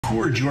Who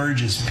were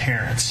George's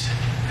parents?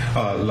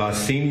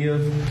 Lysenia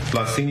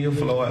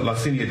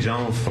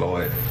Jones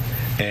Floyd,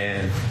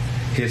 and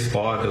his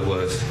father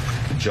was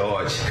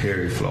George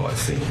Perry Floyd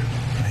Sr.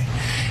 Right.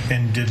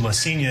 And did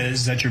Lysenia,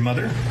 is that your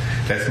mother?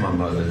 That's my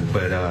mother,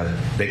 but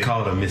they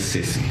called her Miss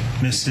Sissy.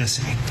 Miss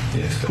Sissy.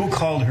 Yes, sir. Who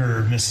called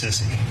her Miss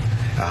Sissy?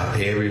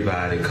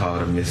 Everybody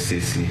called her Miss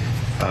Sissy.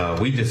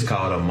 We just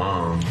called her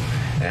Mom.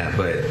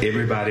 But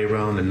everybody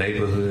around the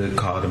neighborhood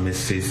called her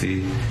Miss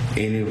Sissy.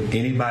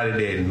 Anybody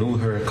that knew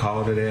her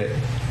called her that.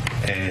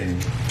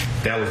 And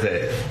that was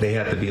that. They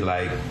had to be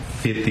like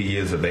 50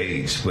 years of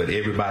age. But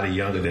everybody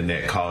younger than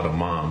that called her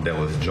Mom. That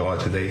was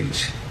George's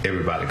age.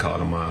 Everybody called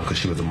her Mom because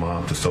she was a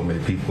mom to so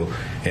many people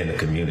in the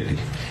community.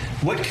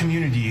 What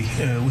community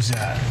was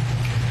that?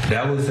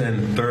 That was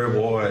in 3rd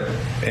Ward.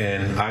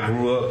 And I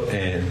grew up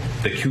in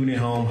the CUNY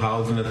Home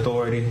Housing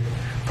Authority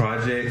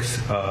projects.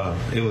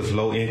 It was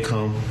low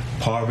income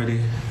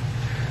poverty.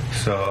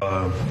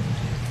 So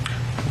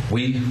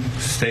we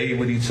stayed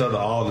with each other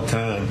all the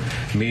time.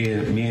 Me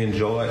and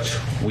George,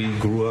 we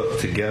grew up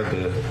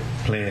together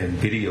playing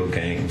video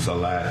games a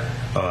lot.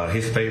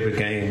 His favorite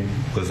game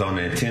was on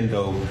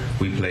Nintendo.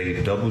 We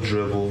played Double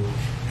Dribble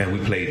and we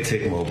played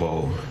Tecmo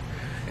Bowl.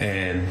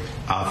 And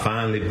I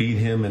finally beat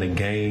him in a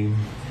game,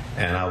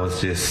 and I was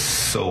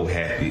just so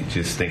happy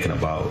just thinking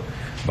about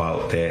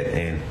that.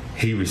 And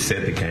he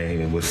reset the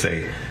game and would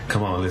say,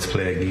 "Come on, let's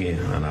play again."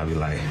 And I'd be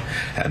like,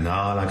 "No,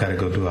 I gotta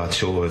go do our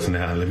chores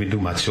now. Let me do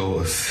my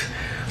chores."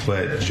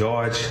 But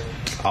George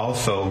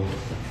also,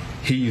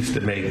 he used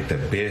to make the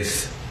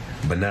best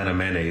banana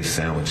mayonnaise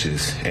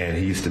sandwiches, and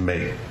he used to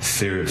make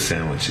syrup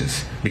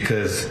sandwiches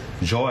because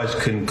George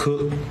couldn't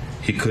cook,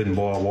 he couldn't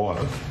boil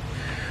water.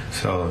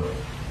 So,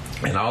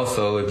 and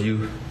also if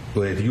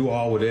you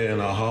all were there in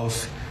our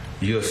house,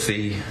 you'll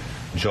see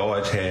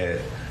George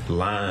had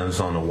lines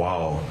on the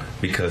wall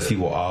because he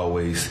will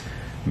always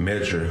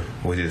measure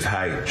with his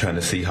height, trying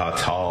to see how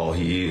tall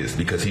he is,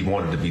 because he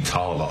wanted to be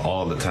taller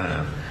all the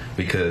time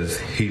because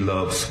he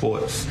loved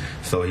sports.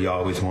 So he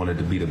always wanted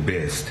to be the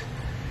best.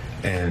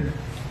 And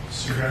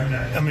Sir,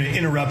 I'm going to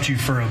interrupt you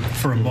for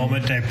a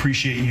moment. I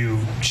appreciate you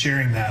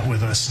sharing that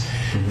with us.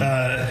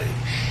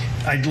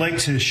 I'd like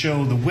to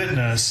show the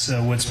witness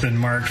what's been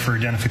marked for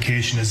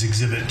identification as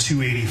Exhibit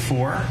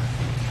 284.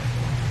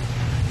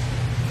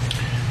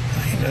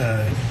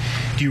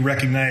 Do you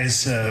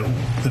recognize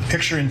the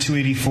picture in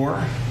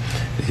 284?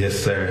 Yes,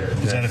 sir.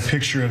 Is that a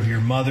picture of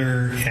your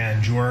mother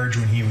and George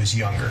when he was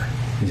younger?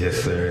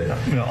 Yes, sir.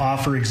 I'm going to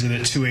offer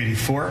Exhibit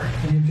 284.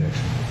 Any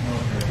objection?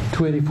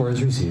 284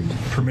 is received.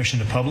 Permission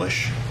to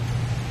publish.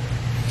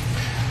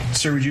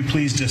 Sir, would you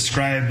please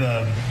describe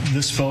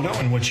this photo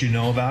and what you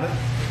know about it?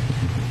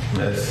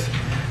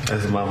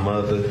 That's my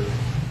mother.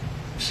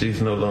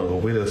 She's no longer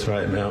with us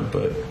right now,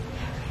 but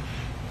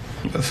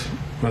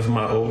that's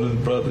my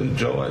oldest brother,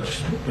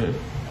 George.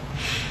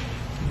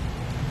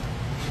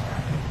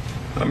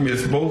 I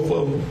miss both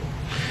of them.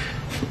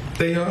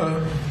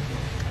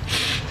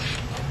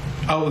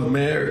 I was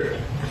married.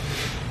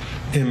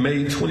 In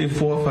May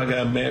 24th, I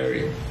got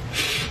married.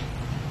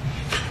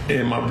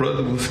 And my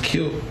brother was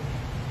killed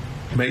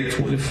May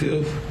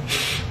 25th.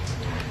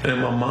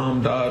 And my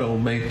mom died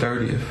on May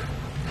 30th.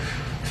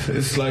 So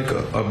it's like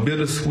a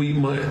bittersweet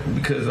month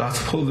because I'm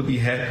supposed to be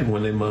happy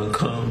when that month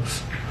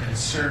comes. And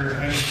sir,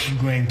 I'm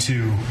going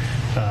to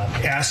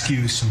ask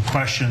you some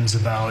questions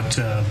about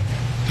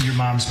your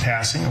mom's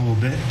passing a little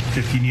bit.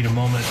 If you need a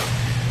moment,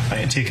 I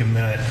can take a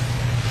minute.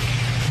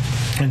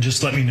 And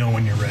just let me know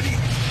when you're ready.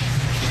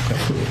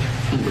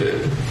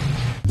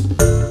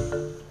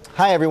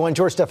 Hi everyone,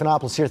 George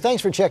Stephanopoulos here.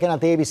 Thanks for checking out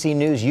the ABC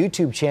News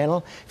YouTube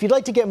channel. If you'd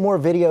like to get more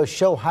videos,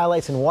 show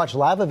highlights, and watch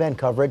live event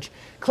coverage,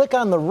 click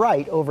on the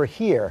right over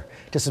here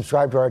to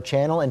subscribe to our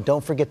channel, and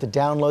don't forget to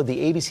download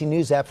the ABC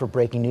News app for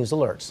breaking news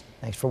alerts.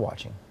 Thanks for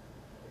watching.